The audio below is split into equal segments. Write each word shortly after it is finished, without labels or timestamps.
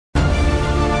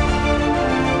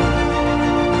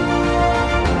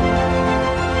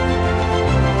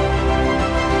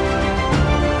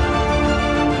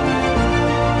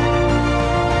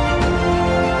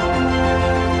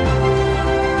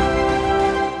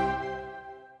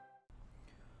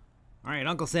right,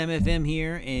 Uncle Sam FM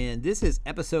here, and this is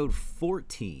episode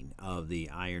 14 of the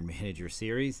Iron Manager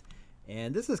series.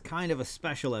 And this is kind of a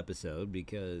special episode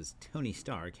because Tony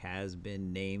Stark has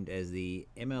been named as the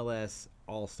MLS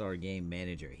All-Star Game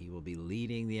manager. He will be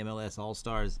leading the MLS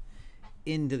All-Stars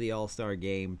into the All-Star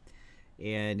Game.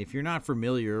 And if you're not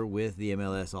familiar with the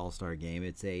MLS All-Star Game,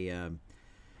 it's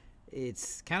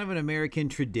kind of an American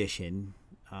tradition.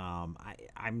 I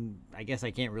guess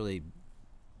I can't really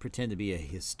pretend to be a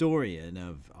historian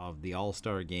of the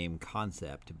All-Star Game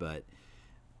concept, but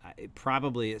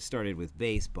it started with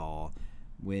baseball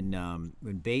when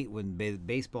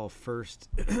baseball first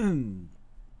when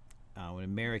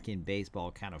American baseball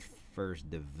kind of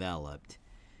first developed.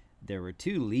 There were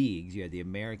two leagues. You had the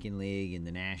American League and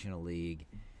the National League,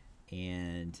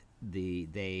 and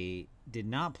they did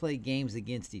not play games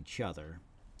against each other.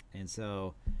 And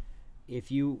so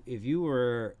if you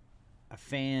were a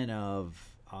fan of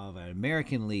an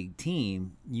American League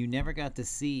team, you never got to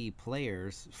see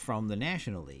players from the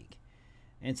National League.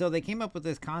 And so they came up with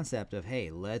this concept of,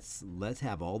 hey, let's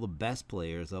have all the best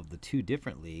players of the two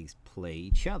different leagues play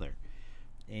each other.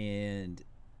 And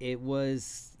it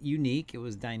was unique, it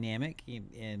was dynamic,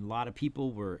 and a lot of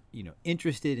people were,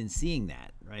 interested in seeing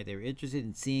that, right? They were interested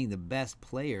in seeing the best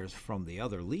players from the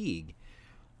other league.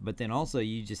 But then also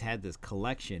you just had this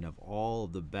collection of all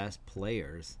of the best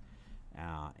players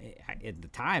at the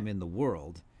time in the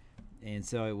world. And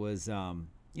so it was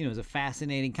it was a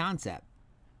fascinating concept.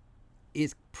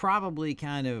 It's probably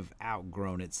kind of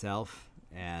outgrown itself,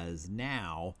 as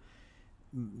now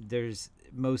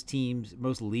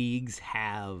most leagues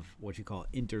have what you call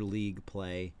interleague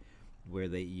play, where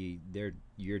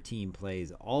your team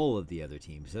plays all of the other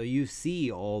teams, so you see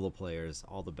all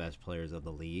the best players of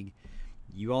the league.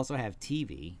 You also have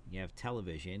TV, you have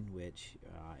television,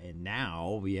 and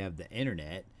now we have the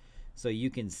internet, so you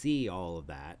can see all of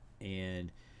that.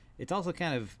 And it's also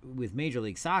kind of, with Major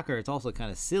League Soccer, it's also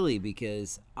kind of silly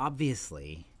because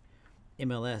obviously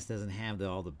MLS doesn't have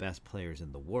all the best players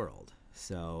in the world,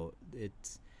 so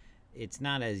it's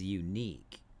not as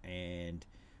unique. And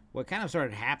what kind of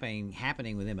started happening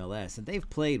with MLS, and they've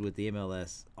played with the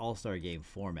MLS All-Star Game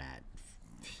format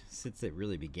since it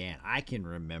really began. I can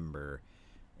remember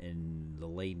in the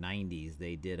late 90s,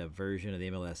 they did a version of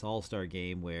the MLS All-Star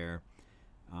Game where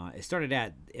it started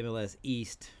at MLS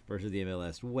East versus the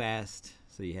MLS West.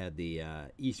 So you had the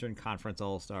Eastern Conference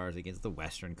All-Stars against the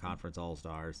Western Conference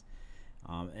All-Stars.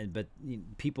 But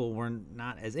people were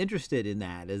not as interested in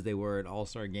that as they were at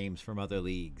All-Star Games from other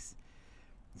leagues.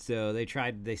 So they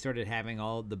started having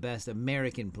all the best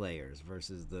American players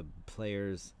versus the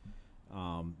players,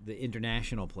 the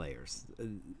international players.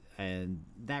 And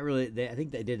that really, I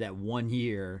think they did that 1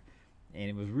 year, and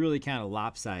it was really kind of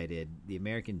lopsided. The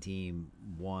American team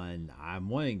won. I'm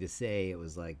wanting to say it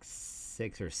was like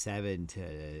 6 or 7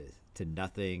 to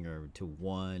nothing or to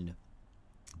 1,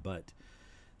 but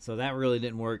so that really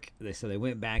didn't work. So they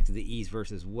went back to the East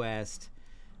versus West.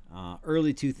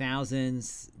 Early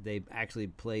 2000s, they actually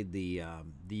played the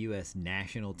U.S.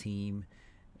 national team,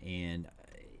 and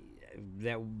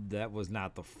that was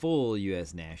not the full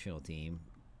U.S. national team.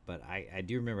 But I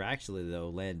do remember, actually, though,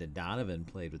 Landon Donovan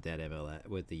played with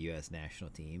with the U.S.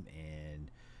 national team,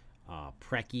 and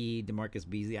Preki, DeMarcus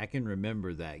Beasley. I can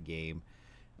remember that game.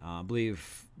 I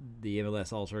believe the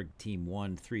MLS All-Star team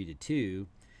won 3-2.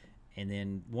 And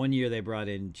then 1 year they brought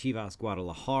in Chivas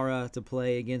Guadalajara to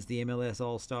play against the MLS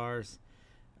All-Stars.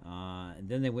 And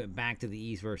then they went back to the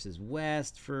East versus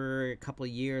West for a couple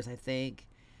of years, I think.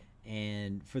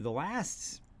 And for the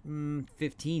last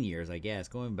 15 years, I guess,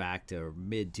 going back to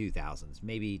mid-2000s,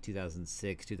 maybe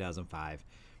 2006, 2005,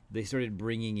 they started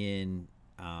bringing in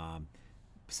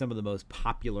some of the most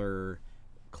popular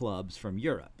clubs from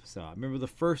Europe. So I remember the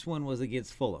first one was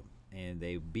against Fulham, and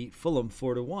they beat Fulham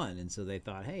 4-1. And so they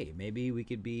thought, hey, maybe we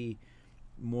could be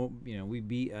more,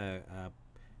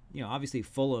 obviously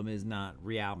Fulham is not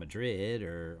Real Madrid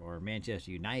or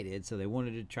Manchester United, so they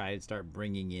wanted to try to start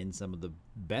bringing in some of the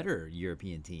better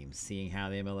European teams, seeing how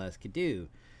the MLS could do.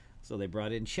 So they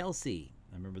brought in Chelsea.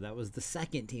 I remember that was the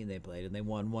second team they played, and they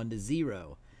won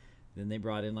 1-0. Then they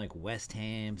brought in like West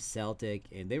Ham, Celtic,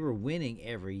 and they were winning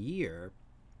every year.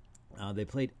 They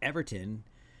played Everton,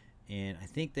 and I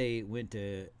think they went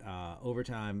to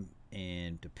overtime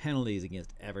and to penalties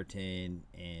against Everton,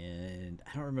 and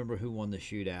I don't remember who won the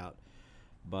shootout.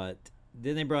 But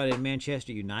then they brought in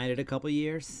Manchester United a couple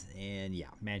years, and yeah,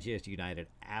 Manchester United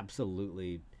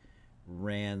absolutely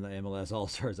ran the MLS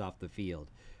All-Stars off the field.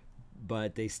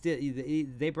 But they've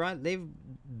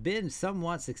been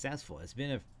somewhat successful. It's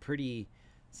been a pretty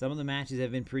some of the matches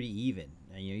have been pretty even.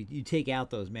 And, you take out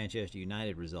those Manchester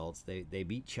United results. They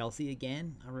beat Chelsea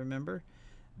again. I remember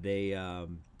they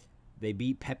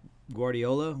beat Pep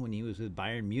Guardiola when he was with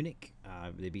Bayern Munich.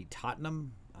 They beat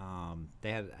Tottenham.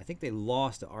 I think they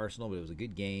lost to Arsenal, but it was a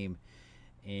good game.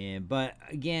 But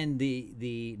again,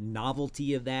 the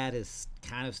novelty of that has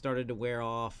kind of started to wear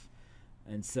off.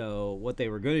 And so what they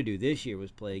were going to do this year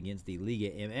was play against the Liga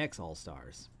MX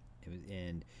All-Stars.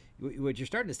 And what you're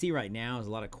starting to see right now is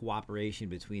a lot of cooperation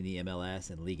between the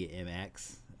MLS and Liga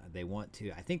MX.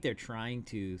 I think they're trying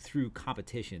to, through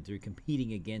competition, through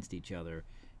competing against each other,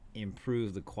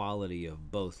 improve the quality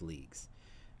of both leagues.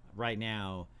 Right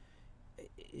now,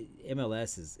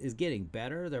 MLS is getting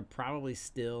better. They're probably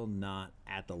still not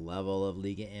at the level of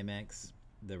Liga MX.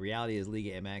 The reality is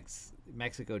Liga MX,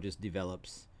 Mexico just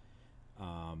develops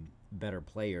better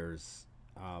players,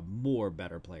 more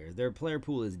better players. Their player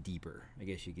pool is deeper, I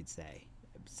guess you could say.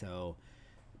 So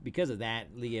because of that,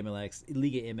 Liga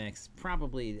MX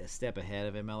probably a step ahead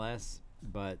of MLS,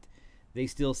 but they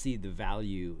still see the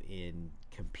value in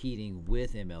competing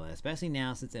with MLS, especially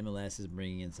now since MLS is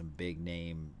bringing in some big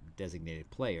name designated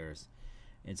players.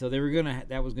 And so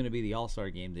that was gonna be the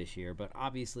All-Star game this year, but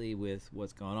obviously with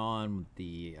what's gone on with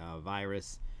the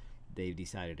virus, they've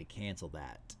decided to cancel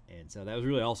that. And so that was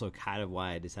really also kind of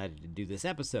why I decided to do this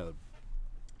episode.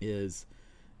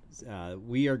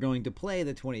 We are going to play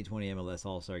the 2020 MLS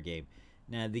All-Star game.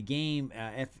 Now the game,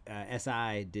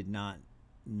 SI did not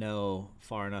know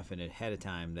far enough ahead of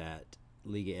time that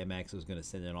Liga MX was going to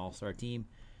send an All-Star team,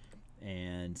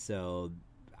 and so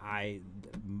I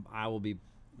will be,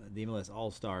 the MLS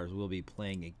All-Stars will be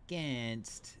playing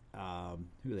against who are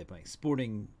they playing?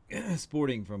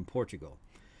 Sporting from Portugal.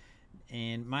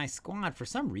 And my squad, for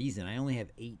some reason, I only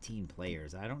have 18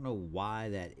 players. I don't know why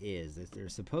that is.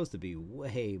 There's supposed to be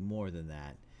way more than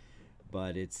that.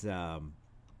 But it's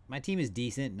my team is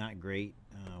decent, not great.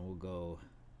 We'll go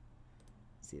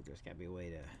see if there's got to be a way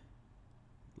to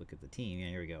look at the team. Yeah,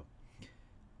 here we go.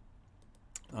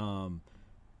 I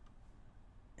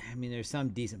mean, there's some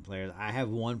decent players. I have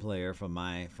one player from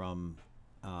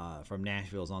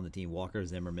Nashville's on the team, Walker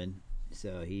Zimmerman.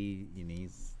 So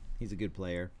he's a good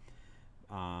player.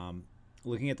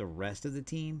 Looking at the rest of the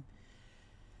team,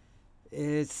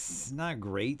 it's not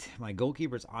great. My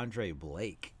goalkeeper is Andre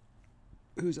Blake,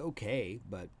 who's okay,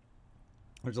 but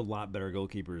there's a lot better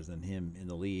goalkeepers than him in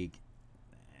the league.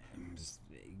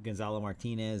 Gonzalo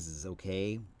Martinez is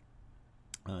okay.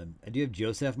 I do have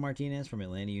Joseph Martinez from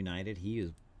Atlanta United. He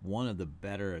is one of the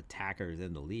better attackers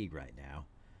in the league right now.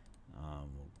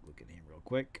 We'll look at him real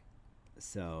quick.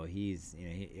 So he's,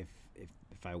 if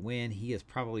I win, he is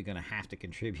probably going to have to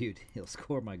contribute. He'll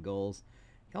score my goals.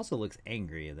 He also looks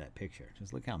angry in that picture.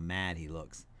 Just look how mad he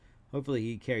looks. Hopefully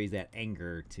he carries that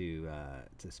anger to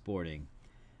Sporting.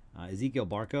 Ezekiel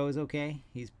Barco is okay.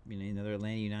 He's another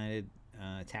Atlanta United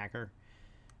attacker.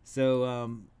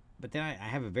 So, but then I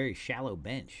have a very shallow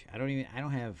bench. I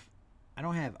don't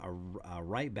have a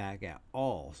right back at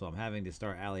all. So I'm having to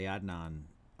start Ali Adnan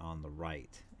on the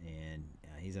right, and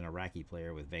he's an Iraqi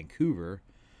player with Vancouver.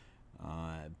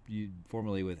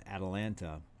 Formerly with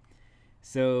Atalanta.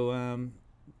 So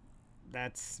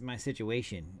that's my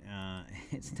situation.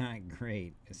 It's not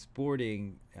great.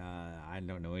 Sporting, I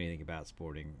don't know anything about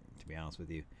Sporting, to be honest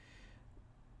with you.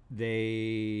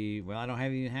 I don't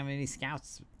even have any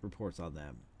scouts reports on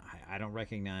them. I don't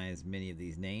recognize many of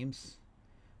these names.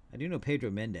 I do know Pedro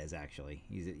Mendes, actually.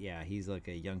 He's like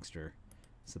a youngster,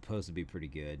 supposed to be pretty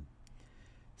good.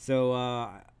 So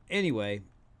anyway,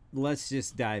 let's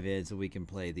just dive in so we can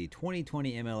play the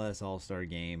 2020 MLS All-Star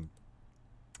game.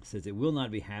 Since it will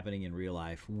not be happening in real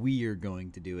life, we are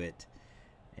going to do it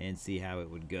and see how it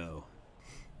would go.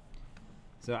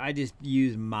 So I just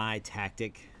use my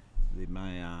tactic.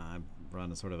 I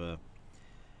run a sort of a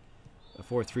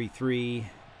 4-3-3.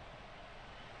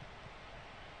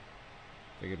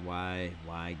 Figured why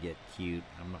get cute.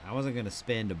 I wasn't going to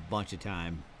spend a bunch of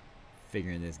time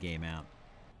figuring this game out.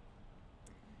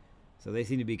 So they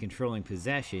seem to be controlling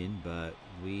possession, but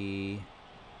we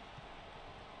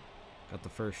got the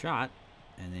first shot,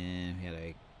 and then we had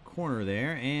a corner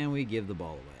there, and we give the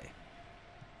ball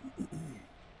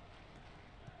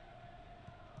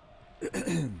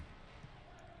away.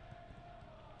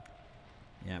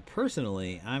 Yeah,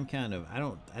 personally, I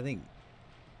think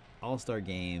All-Star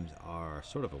games are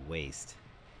sort of a waste.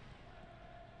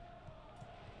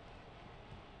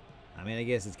 I mean, I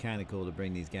guess it's kind of cool to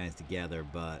bring these guys together,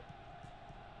 but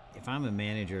if I'm a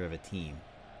manager of a team...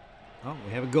 Oh,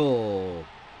 we have a goal.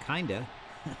 Kinda.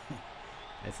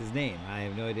 That's his name. I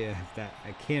have no idea if that...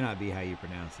 I cannot be how you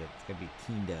pronounce it. It's going to be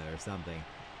Kinda or something.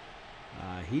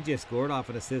 He just scored off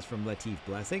an assist from Latif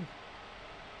Blessing.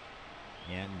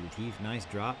 Yeah, Latif, nice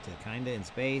drop to kinda in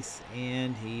space,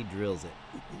 and he drills it.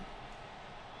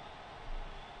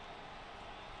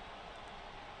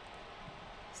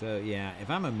 So yeah, if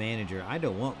I'm a manager, I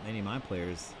don't want any of my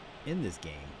players in this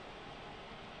game.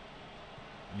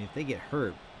 I mean, if they get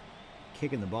hurt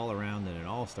kicking the ball around in an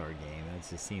all-star game, that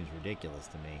just seems ridiculous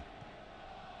to me.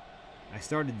 I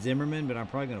started Zimmerman, but I'm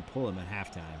probably going to pull him at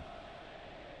halftime.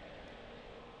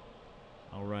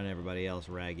 I'll run everybody else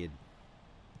ragged.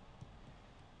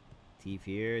 Teef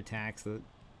here attacks the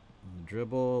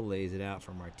dribble, lays it out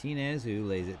for Martinez, who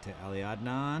lays it to Ali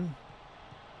Adnan.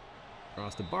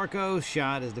 Cross to Barco,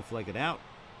 shot is deflected out.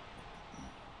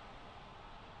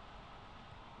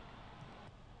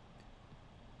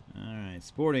 Alright,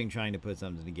 Sporting trying to put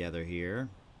something together here.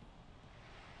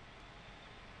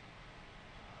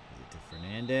 Is it to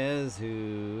Fernandez,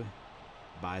 who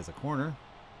buys a corner.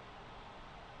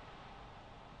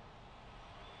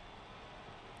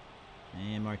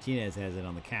 And Martinez has it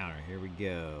on the counter. Here we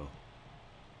go.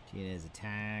 Martinez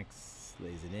attacks,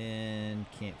 lays it in,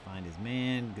 can't find his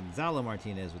man. Gonzalo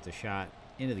Martinez with the shot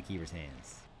into the keeper's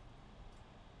hands.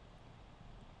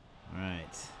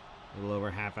 Alright, a little over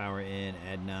half hour in.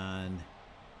 Adnan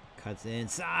cuts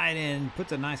inside and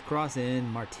puts a nice cross in.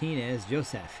 Martinez,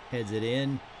 Joseph heads it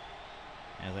in.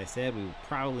 As I said, we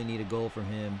probably need a goal from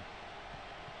him.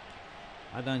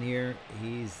 Adnan here,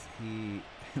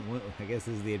 I guess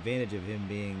this is the advantage of him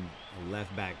being a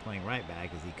left back playing right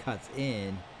back, is he cuts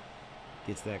in,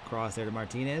 gets that cross there to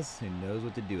Martinez, who knows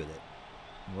what to do with it.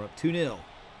 We're up 2-0.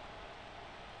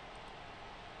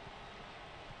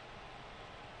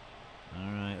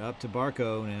 Alright, up to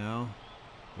Barco now,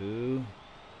 who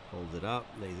holds it up,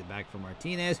 lays it back for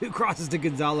Martinez, who crosses to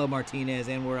Gonzalo Martinez,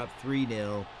 and we're up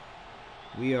 3-0.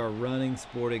 We are running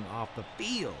Sporting off the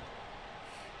field.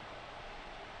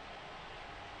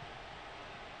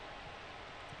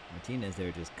 Martinez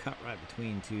there just cut right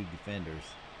between two defenders.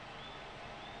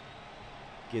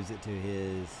 Gives it to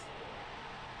his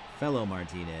fellow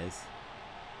Martinez.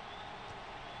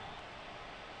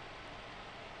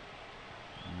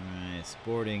 Alright,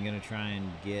 Sporting going to try and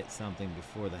get something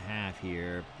before the half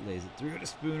here. Lays it through to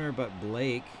Spooner, but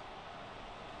Blake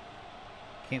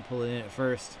can't pull it in at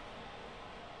first.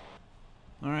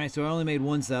 Alright, so I only made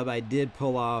one sub. I did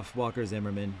pull off Walker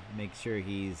Zimmerman. Make sure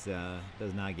he's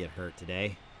does not get hurt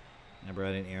today. I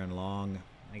brought in Aaron Long.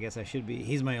 I guess I should be.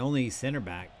 He's my only center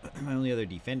back, my only other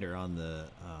defender on the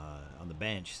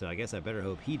bench. So I guess I better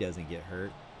hope he doesn't get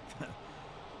hurt.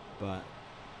 But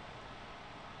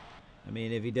I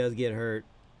mean, if he does get hurt,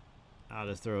 I'll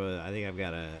just throw I think I've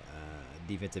got a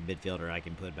defensive midfielder I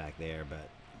can put back there. But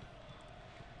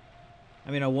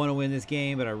I mean, I want to win this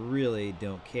game, but I really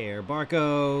don't care.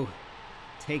 Barco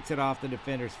takes it off the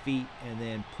defender's feet and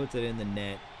then puts it in the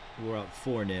net. We're up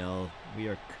 4-0. We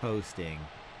are coasting.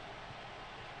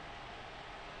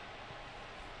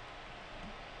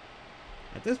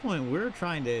 At this point, we're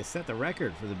trying to set the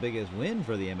record for the biggest win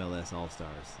for the MLS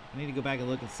All-Stars. I need to go back and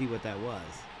look and see what that was.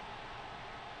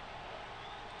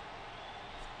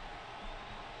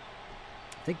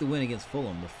 I think the win against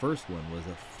Fulham, the first one, was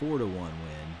a 4-1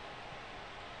 win.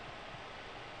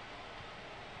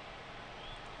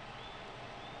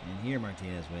 And here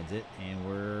Martinez wins it, and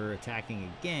we're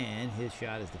attacking again. His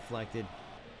shot is deflected.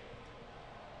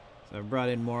 So I've brought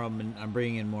in Moro. I'm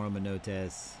bringing in Moro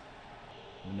Manotes.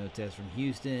 Manotes from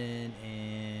Houston,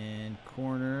 and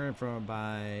corner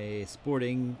by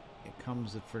Sporting. It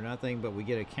comes for nothing, but we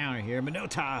get a counter here.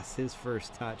 Manotas, his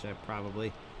first touch,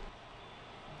 probably.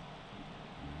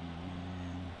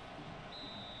 And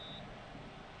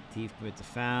Teef commits a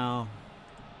foul.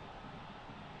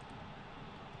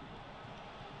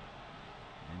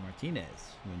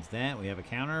 Martinez wins that. We have a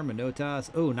counter. Manotas.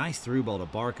 Oh, nice through ball to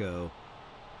Barco,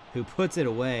 who puts it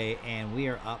away, and we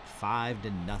are up 5-0.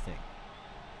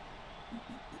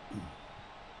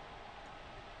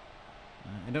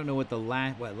 I don't know what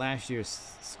last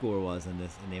year's score was in the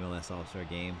MLS All-Star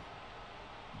game,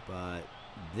 but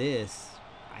this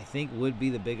I think would be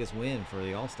the biggest win for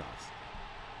the All-Stars.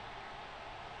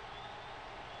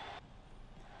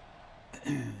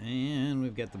 And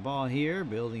we've got the ball here,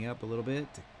 building up a little bit.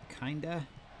 Kinda.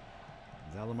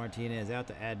 Gonzalo Martinez out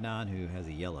to Adnan, who has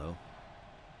a yellow.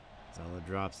 Gonzalo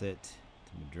drops it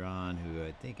to Madron, who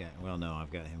I think, well, no,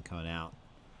 I've got him coming out.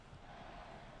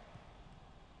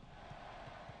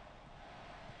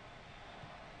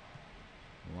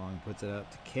 Long puts it up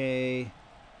to K.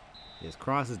 His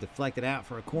cross is deflected out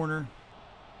for a corner.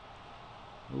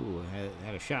 Ooh,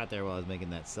 had a shot there while I was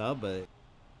making that sub, but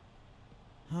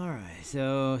all right,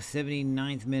 so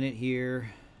 79th minute here.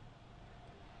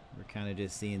 We're kind of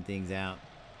just seeing things out.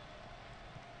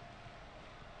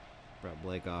 Brought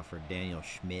Blake off for Daniel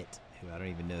Schmidt, who I don't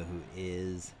even know who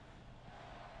is.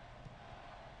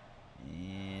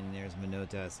 And there's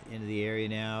Manotas into the area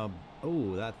now.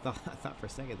 Oh, I thought for a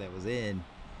second that was in.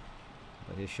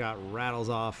 But his shot rattles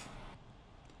off.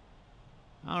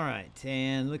 All right,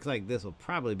 and looks like this will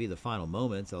probably be the final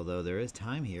moments, although there is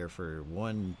time here for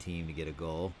one team to get a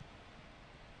goal.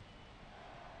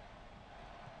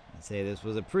 I'd say this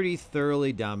was a pretty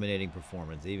thoroughly dominating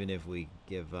performance, even if we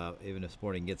give up, even if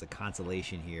Sporting gets a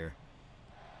consolation here.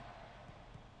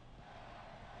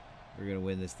 We're going to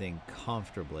win this thing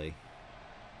comfortably.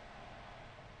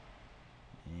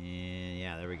 And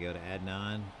yeah, there we go to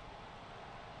Adnan.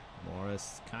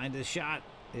 Morris, kind of shot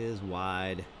is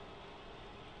wide.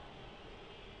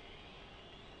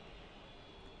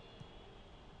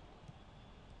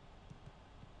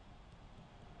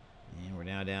 And we're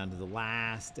now down to the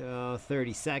last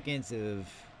 30 seconds of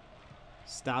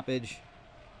stoppage.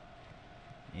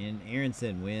 And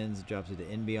Aronson wins, drops it to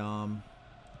Inbiom.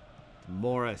 To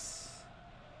Morris,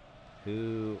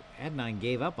 who Adnan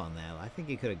gave up on that. I think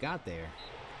he could have got there.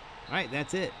 All right,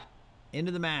 that's it. End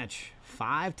of the match.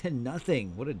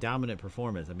 5-0. What a dominant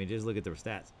performance. I mean, just look at their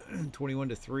stats.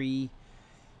 21-3.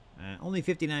 Only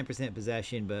 59%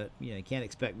 possession, but you know, you can't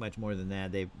expect much more than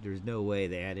that. There's no way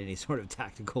they had any sort of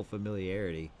tactical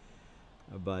familiarity.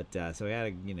 But so we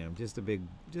had just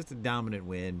a dominant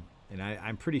win, and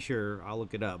I'm pretty sure, I'll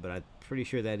look it up, but I'm pretty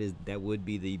sure that would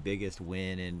be the biggest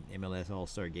win in MLS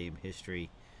All-Star game history.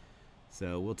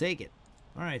 So we'll take it.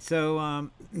 All right, so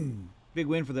big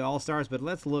win for the All-Stars, but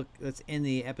let's end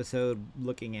the episode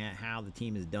looking at how the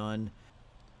team is done.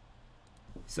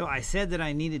 So I said that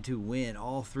I needed to win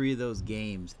all 3 of those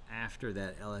games after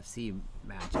that LFC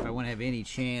match if I want to have any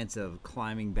chance of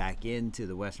climbing back into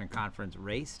the Western Conference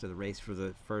race, to the race for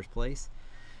the first place.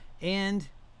 And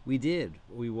we did.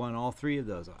 We won all 3 of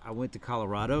those. I went to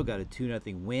Colorado, got a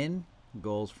 2-0 win.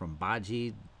 Goals from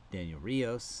Baji, Daniel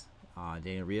Rios.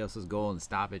 Daniel Rios' goal and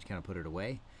stoppage kind of put it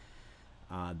away.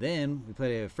 Then we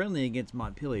played a friendly against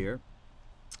Montpellier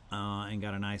and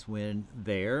got a nice win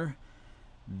there.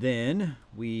 Then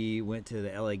we went to the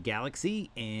LA Galaxy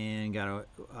and got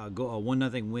a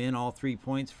 1-0 win, all 3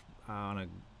 points on a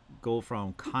goal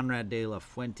from Conrad de la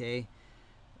Fuente.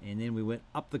 And then we went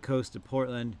up the coast to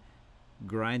Portland,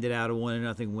 grinded out a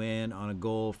 1-0 win on a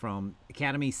goal from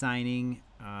Academy signing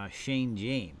Shane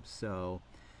James. So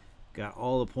got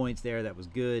all the points there. That was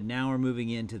good. Now we're moving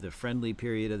into the friendly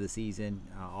period of the season.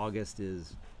 August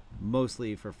is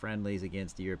mostly for friendlies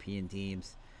against the European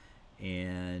teams.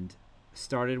 And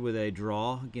started with a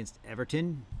draw against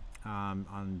Everton.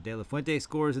 On De La Fuente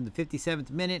scores in the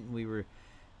 57th minute, and we were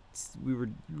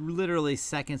literally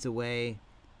seconds away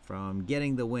from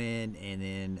getting the win, and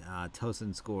then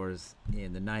Tosin scores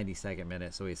in the 92nd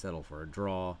minute, so we settled for a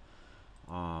draw.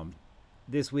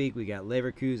 This week we got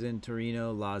Leverkusen,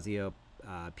 Torino, Lazio,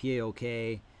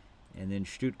 PAOK, and then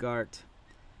Stuttgart.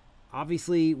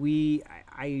 Obviously,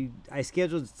 I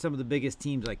scheduled some of the biggest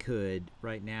teams I could.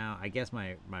 Right now, I guess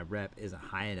my rep isn't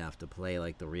high enough to play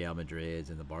like the Real Madrids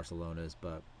and the Barcelonas,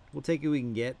 but we'll take what we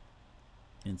can get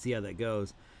and see how that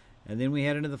goes. And then we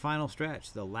head into the final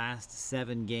stretch, the last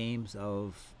 7 games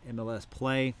of MLS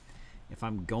play. If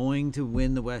I'm going to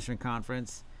win the Western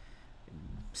Conference,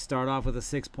 start off with a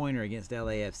 6-pointer against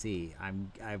LAFC.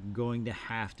 I'm going to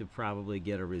have to probably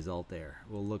get a result there.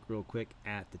 We'll look real quick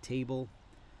at the table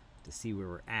to see where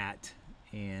we're at,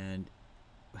 and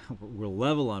we're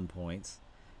level on points,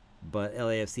 but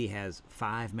LAFC has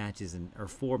 4 matches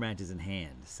in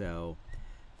hand, so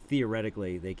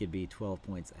theoretically they could be 12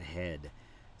 points ahead.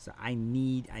 So I'm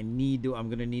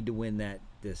gonna need to win that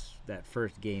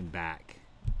first game back,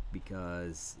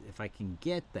 because if I can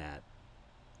get that,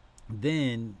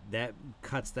 then that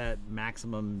cuts that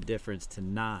maximum difference to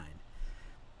 9.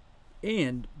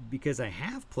 And because I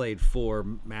have played 4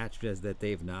 matches that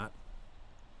they've not,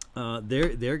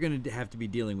 they're going to have to be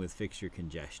dealing with fixture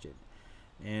congestion.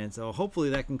 And so hopefully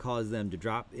that can cause them to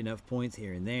drop enough points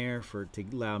here and there to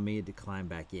allow me to climb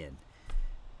back in.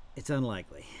 It's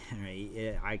unlikely.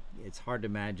 Right? It's hard to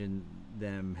imagine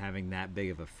them having that big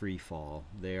of a free fall.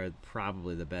 They're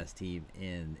probably the best team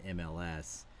in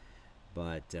MLS.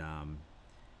 But,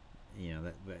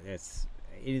 that's...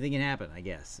 anything can happen, I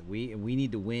guess. We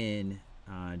need to win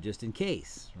just in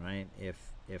case, right? If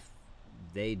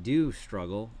they do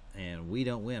struggle and we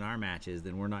don't win our matches,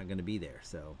 then we're not going to be there.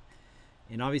 So,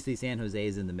 and obviously San Jose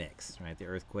is in the mix, right? The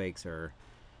Earthquakes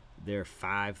they're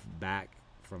 5 back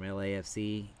from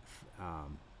LAFC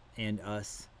and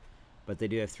us, but they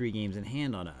do have 3 games in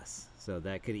hand on us. So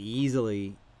that could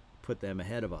easily put them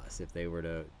ahead of us if they were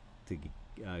to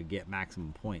to get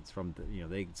maximum points from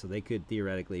they could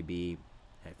theoretically be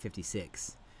at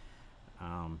 56.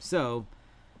 So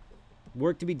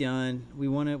work to be done. We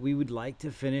would like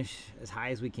to finish as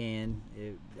high as we can.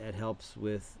 That helps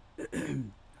with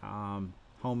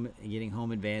getting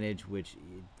home advantage, which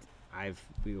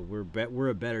we're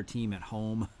a better team at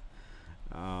home.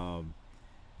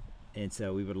 And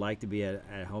so we would like to be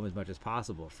at home as much as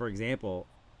possible. For example,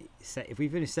 if we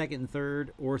finish second and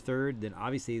third, then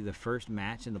obviously the first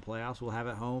match in the playoffs we'll have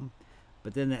at home.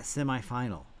 But then that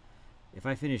semifinal, if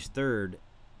I finish third,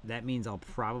 that means I'll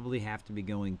probably have to be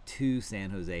going to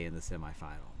San Jose in the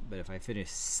semifinal. But if I finish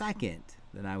second,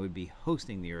 then I would be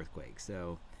hosting the Earthquake.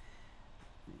 So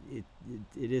it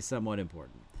is somewhat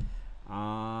important.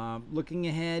 Looking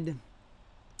ahead,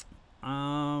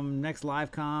 next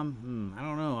live com, I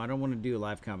don't know. I don't want to do a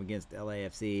live com against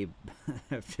LAFC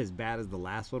as bad as the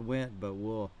last one went, but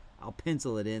I'll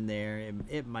pencil it in there.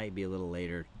 It might be a little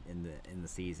later in the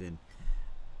season.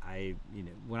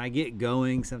 When I get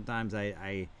going, sometimes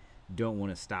I don't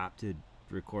want to stop to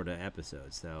record an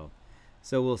episode. So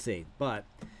we'll see. But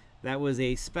that was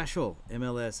a special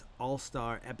MLS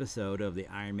All-Star episode of the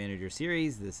Iron Manager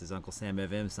series. This is Uncle Sam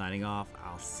FM signing off.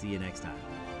 I'll see you next time.